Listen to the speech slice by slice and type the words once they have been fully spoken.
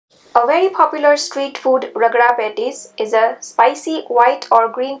A very popular street food, Ragda patties, is a spicy white or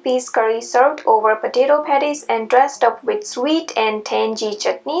green peas curry served over potato patties and dressed up with sweet and tangy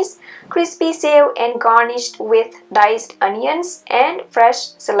chutneys, crispy sev, and garnished with diced onions and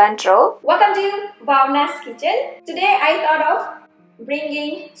fresh cilantro. Welcome to Bhavna's kitchen. Today I thought of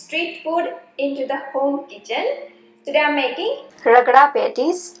bringing street food into the home kitchen. Today I'm making Ragda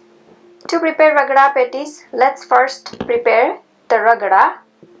patties. To prepare Ragda patties, let's first prepare the Ragda.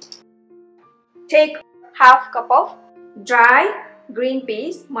 Take half cup of dry green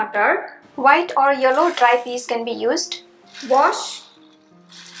peas, matar. White or yellow dry peas can be used. Wash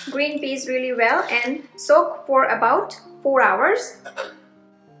green peas really well and soak for about 4 hours.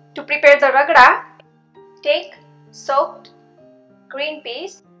 To prepare the Ragda, take soaked green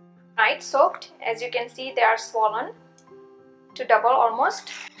peas, night soaked. As you can see, they are swollen to double almost.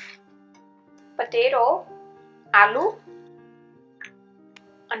 Potato, aloo,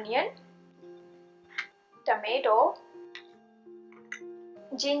 onion, tomato,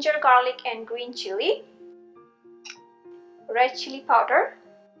 ginger, garlic and green chili, red chili powder,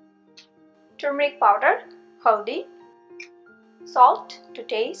 turmeric powder, halved, salt to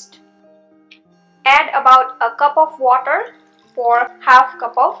taste. Add about a cup of water for half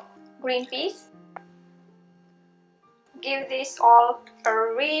cup of green peas. Give this all a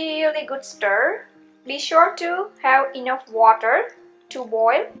really good stir. Be sure to have enough water to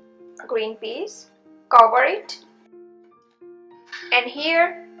boil green peas. Cover it and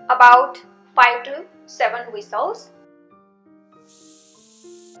hear about 5 to 7 whistles.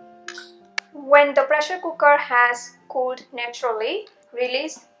 When the pressure cooker has cooled naturally,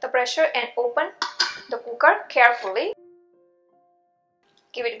 release the pressure and open the cooker carefully.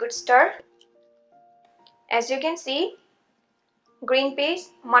 Give it a good stir. As you can see, green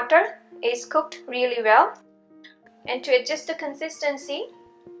peas, matar is cooked really well. And to adjust the consistency,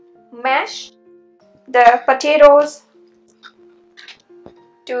 mash the potatoes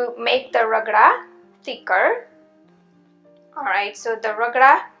to make the Ragda thicker. Alright, so the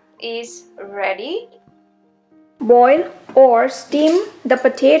Ragda is ready. Boil or steam the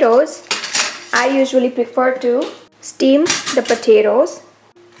potatoes. I usually prefer to steam the potatoes.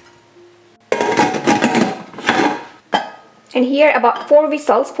 And here about 4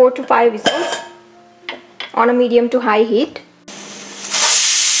 whistles, 4 to 5 whistles on a medium to high heat.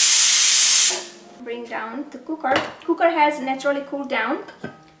 Bring down the cooker. Cooker has naturally cooled down,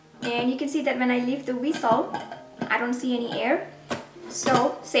 and you can see that when I leave the whistle, I don't see any air.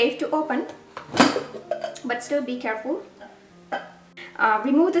 So safe to open, but still be careful.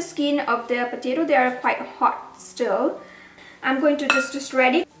 Remove the skin of the potato. They are quite hot still. I'm going to just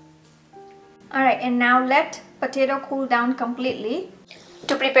ready. Alright, and now let potato cool down completely.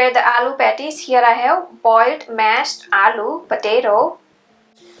 To prepare the aloo patties, here I have boiled mashed aloo, potato.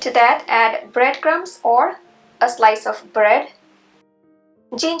 To that, add breadcrumbs or a slice of bread,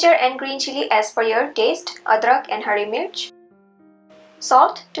 ginger and green chili as per your taste, adrak and hari mirch,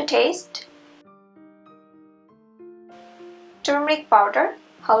 salt to taste, turmeric powder,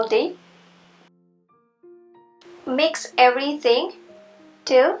 halved. Mix everything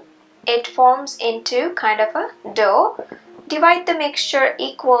till it forms into kind of a dough. Divide the mixture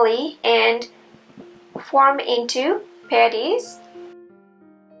equally and form into patties.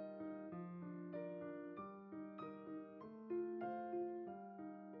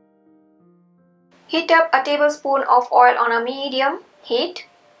 Heat up a tablespoon of oil on a medium heat.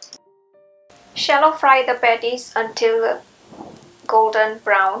 Shallow fry the patties until golden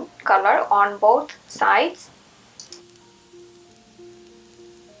brown color on both sides.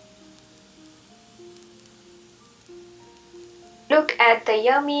 Look at the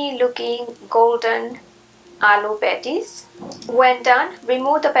yummy looking golden aloo patties. When done,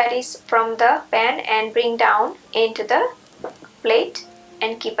 remove the patties from the pan and bring down into the plate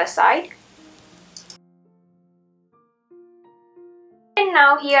and keep aside. And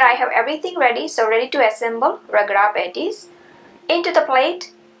now here I have everything ready, so ready to assemble Ragda patties. Into the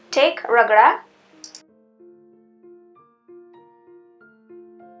plate, take Ragda.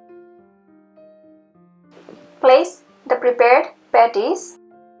 Place the prepared patties.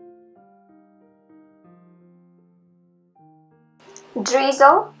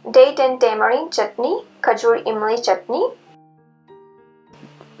 Drizzle date and tamarind chutney, khajur imli chutney.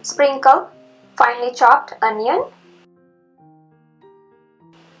 Sprinkle finely chopped onion,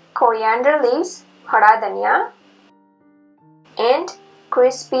 coriander leaves, hara dhania, and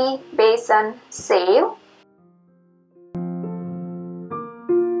crispy besan sev.